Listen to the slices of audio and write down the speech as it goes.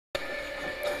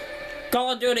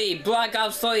Call of Duty Black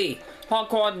Ops 3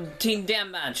 Hardcore Team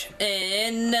Deathmatch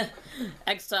in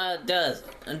does.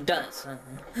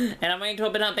 And I'm waiting to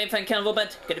open up if I can a little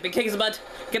bit. Gonna be kicking his butt.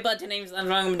 Get butt to names. That's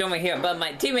what I'm doing here. But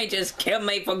my teammate just killed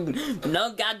me for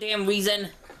no goddamn reason.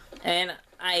 And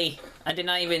I did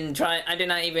not even try. I did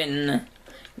not even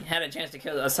had a chance to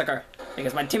kill a sucker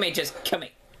because my teammate just killed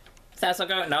me. Is that a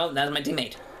sucker? No, that's my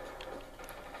teammate.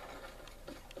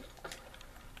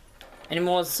 Any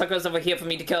more suckers over here for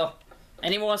me to kill?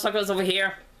 Any more suckers over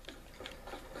here?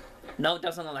 No,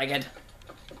 doesn't look like it.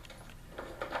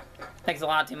 Thanks a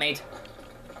lot, teammate.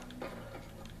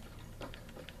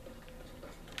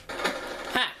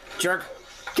 Ha! Jerk!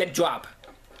 Good job.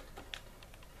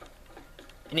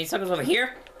 Any suckers over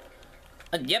here?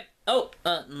 Yep. Oh,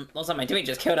 looks like my teammate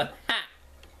just killed him.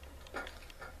 Ha!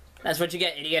 That's what you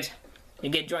get, idiot. You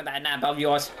get joined that nap of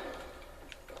yours.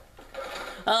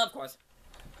 Of course.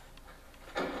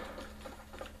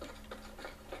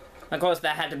 Of course,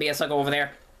 that had to be a sucker over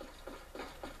there.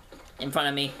 In front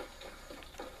of me.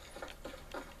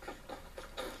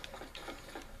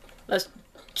 Let's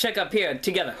check up here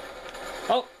together.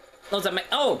 Oh, those are my.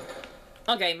 Oh,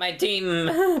 okay. My team.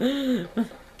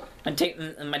 my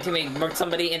teammate murked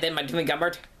somebody, and then my teammate got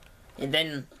murked, and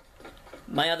then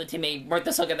my other teammate murked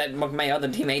the sucker that murked my other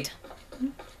teammate.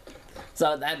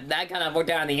 So that kind of worked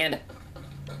out in the end.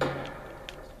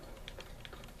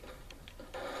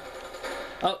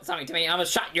 Oh, sorry, teammate. I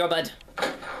almost shot your butt.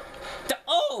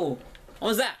 Oh, what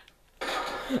was that?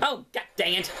 Oh, god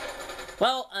dang it.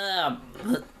 Well,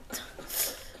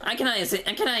 I cannot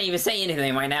even say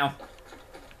anything right now.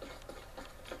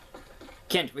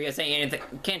 Can't really say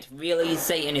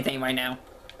anything right now.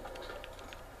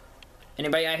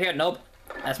 Anybody out here? Nope.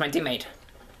 That's my teammate.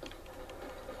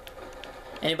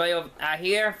 Anybody out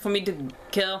here for me to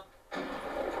kill?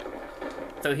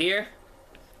 Through here?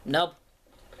 Nope.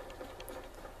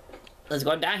 Let's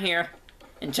go down here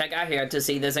and check out here to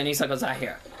see if there's any suckers out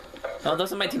here. Oh,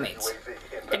 those are my teammates.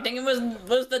 God dang it,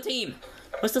 where's the team?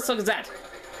 Where's the suckers at?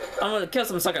 I want to kill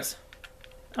some suckers.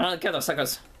 I want to kill those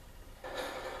suckers.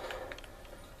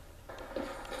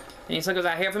 Any suckers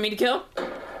out here for me to kill?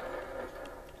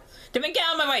 Get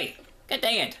out of my way! God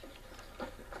dang it!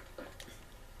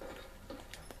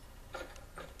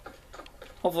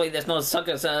 Hopefully there's no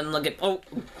suckers and look at. Oh,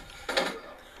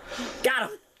 got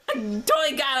him! I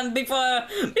totally got him before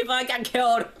I got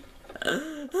killed.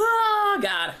 Oh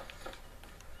god.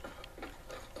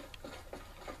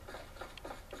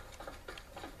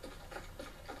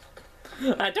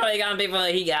 I totally got him before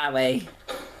he got away.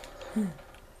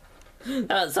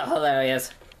 That was so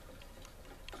hilarious.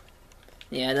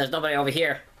 Yeah, there's nobody over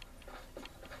here.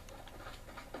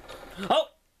 Oh,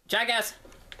 jackass!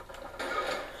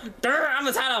 I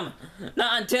almost had him.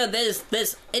 Not until this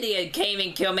idiot came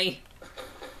and killed me.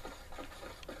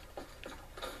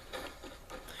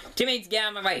 Teammates, get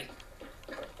out of my way.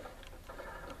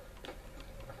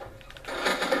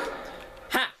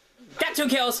 Ha! Got 2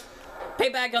 kills.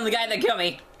 Payback on the guy that killed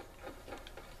me.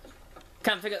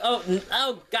 Can't figure.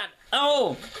 Oh god.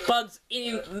 Oh, bugs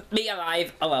eating me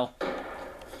alive. Oh well.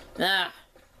 Ah.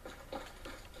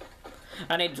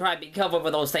 I need to try to be careful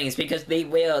with those things because they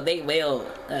will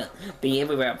be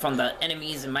everywhere from the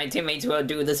enemies, and my teammates will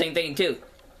do the same thing too.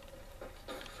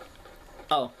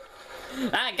 Oh.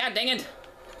 Ah, god dang it.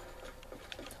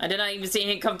 I did not even see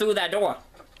him come through that door.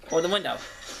 Or the window,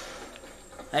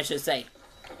 I should say.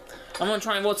 I'm gonna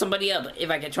try and roll somebody up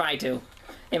if I can try to.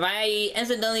 If I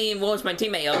accidentally roll my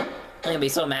teammate up, I'm gonna be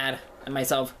so mad at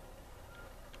myself.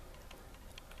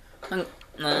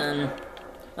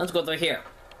 Let's go through here.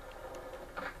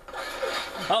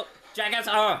 Oh, jackass!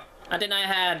 Oh, I did not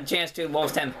have a chance to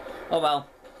roast him. Oh well.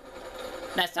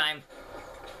 Next time.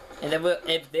 And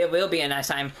if there will be a next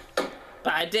time.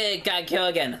 But I did got killed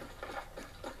again.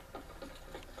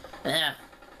 Yeah.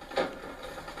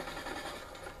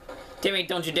 Timmy,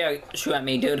 don't you dare shoot at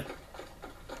me, dude.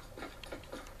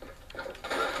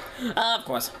 Of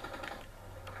course.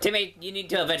 Timmy, you need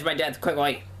to avenge my death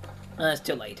quickly. It's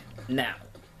too late. Now.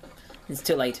 It's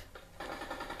too late.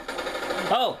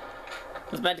 Oh!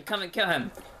 I was about to come and kill him.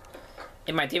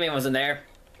 If my teammate wasn't there.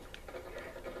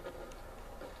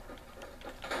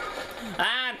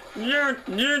 Ah!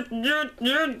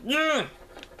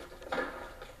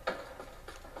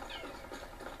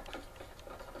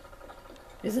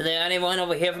 Isn't there anyone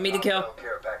over here for me to kill?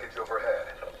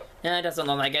 Yeah, it doesn't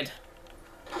look like it.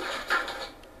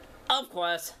 Of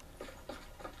course.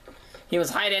 He was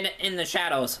hiding in the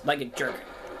shadows like a jerk.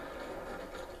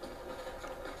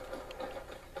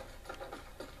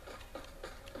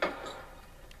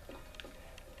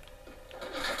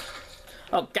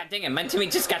 Oh, god dang it, my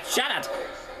teammate just got shot at!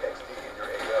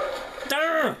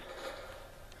 I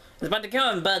was about to kill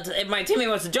him, but if my teammate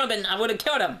was to jump in, I would have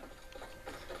killed him.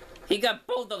 He got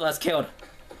both of us killed.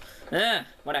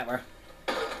 Whatever.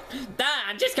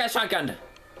 I just got shotgunned.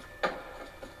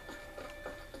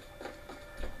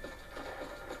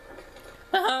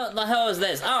 The hell is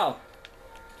this? Oh.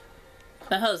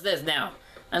 The hell is this now?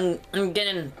 I'm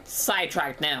getting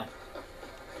sidetracked now.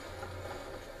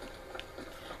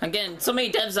 I'm getting so many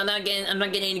deaths. I'm not getting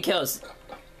any kills.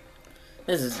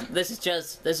 This is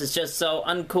just so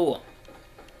uncool.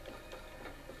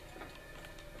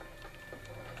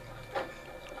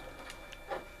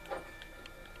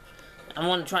 I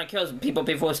want to try and kill some people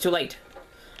before it's too late.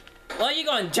 Where are you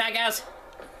going, jackass?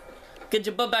 Get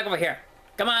your butt back over here.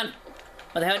 Come on.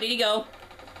 Where the hell did he go?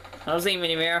 I don't see him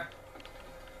anywhere.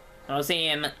 I don't see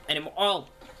him anymore. Oh.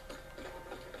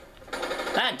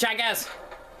 Ah, jackass.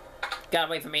 Got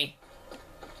away from me.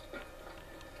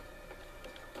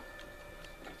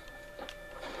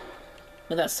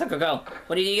 Where'd that sucker go?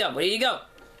 Where did he go? Where did he go?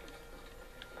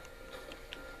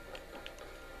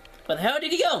 Where the hell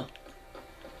did he go?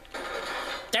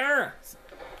 There!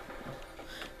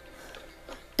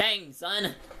 Dang,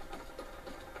 son.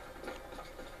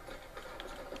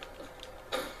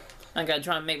 I'm gonna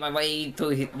try and make my way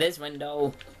through this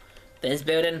window, this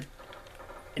building,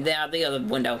 and then out the other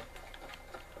window.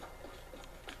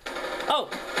 Oh!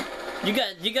 You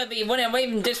got me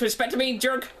waving disrespect to me,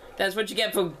 jerk? That's what you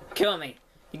get for killing me.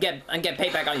 I get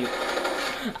payback on you.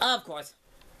 Of course.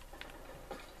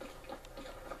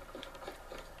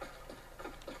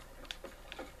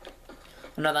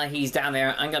 Now that he's down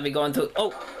there, I'm gonna be going through.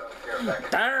 Oh!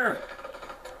 There!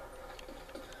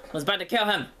 Was about to kill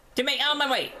him. Teammate, out of my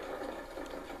way!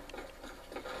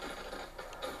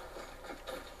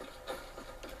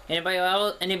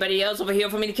 Anybody else over here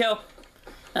for me to kill?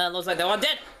 Looks like they're all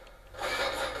dead.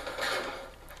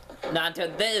 Not until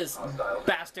this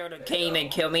bastard came and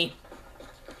killed me.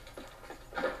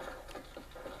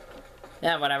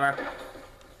 Yeah, whatever.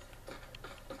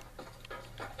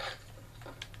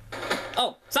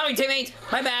 Oh, sorry, teammate.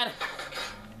 My bad.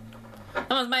 That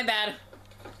was my bad.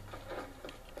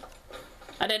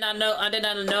 I did not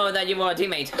know that you were a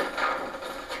teammate.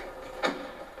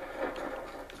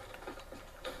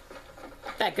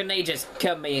 That grenade just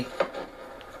killed me.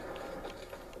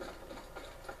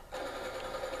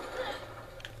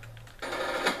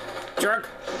 Jerk.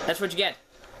 That's what you get.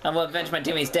 I will avenge my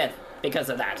teammate's death because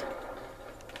of that.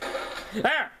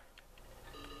 Ah!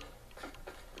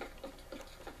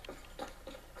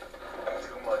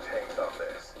 Too much hangs on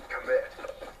this. Commit.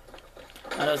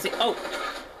 I don't see. Oh,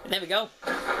 there we go.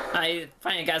 I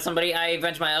finally got somebody. I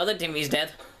avenged my other teammate's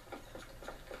death.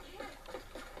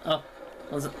 Oh,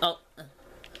 oh,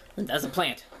 that's a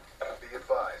plant. Be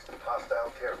advised.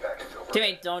 Hostile care package over.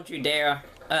 Teammate, don't you dare.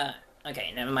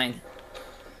 Okay, never mind.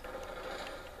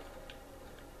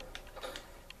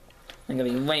 I'm gonna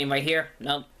be waiting right here.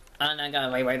 Nope, I'm not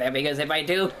gonna wait right there because if I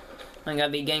do, I'm gonna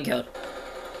be getting killed.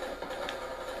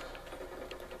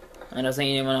 I don't see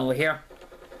anyone over here.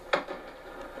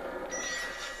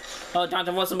 Oh, time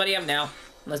to vote somebody up now.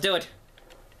 Let's do it.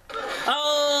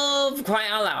 Oh, crying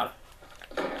out loud.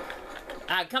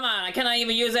 Come on, I cannot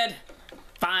even use it.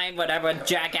 Fine, whatever,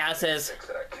 jackasses. And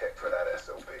a kick for that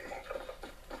SOB.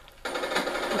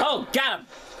 Oh, got him.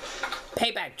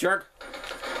 Payback, jerk.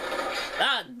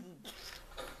 Ah,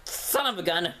 son of a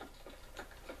gun.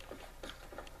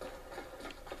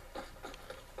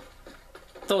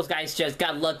 Those guys just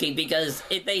got lucky because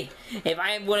if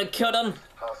I would have killed them,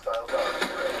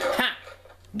 ha,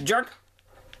 jerk.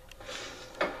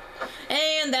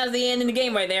 And that's the end of the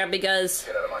game right there because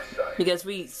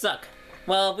we suck.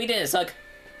 Well, we didn't suck.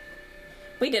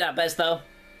 We did our best though.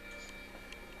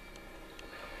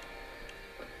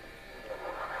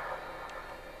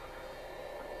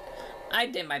 I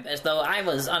did my best though. I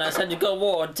was on a such a good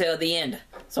war till the end,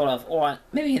 sort of, or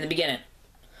maybe in the beginning.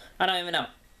 I don't even know.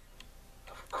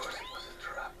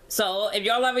 So, if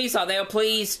y'all love me, so there,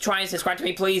 please try and subscribe to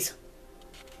me, please.